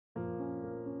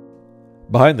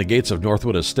Behind the gates of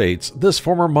Northwood Estates, this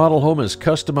former model home is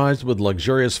customized with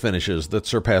luxurious finishes that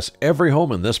surpass every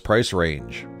home in this price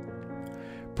range.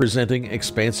 Presenting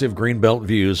expansive greenbelt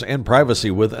views and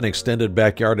privacy with an extended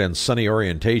backyard and sunny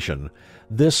orientation,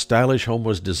 this stylish home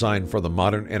was designed for the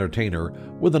modern entertainer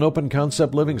with an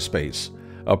open-concept living space,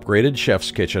 upgraded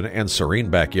chef's kitchen, and serene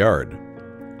backyard.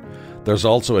 There's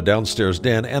also a downstairs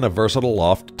den and a versatile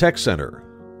loft tech center.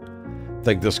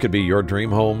 Think this could be your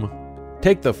dream home?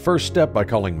 Take the first step by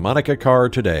calling Monica Carr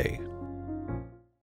today.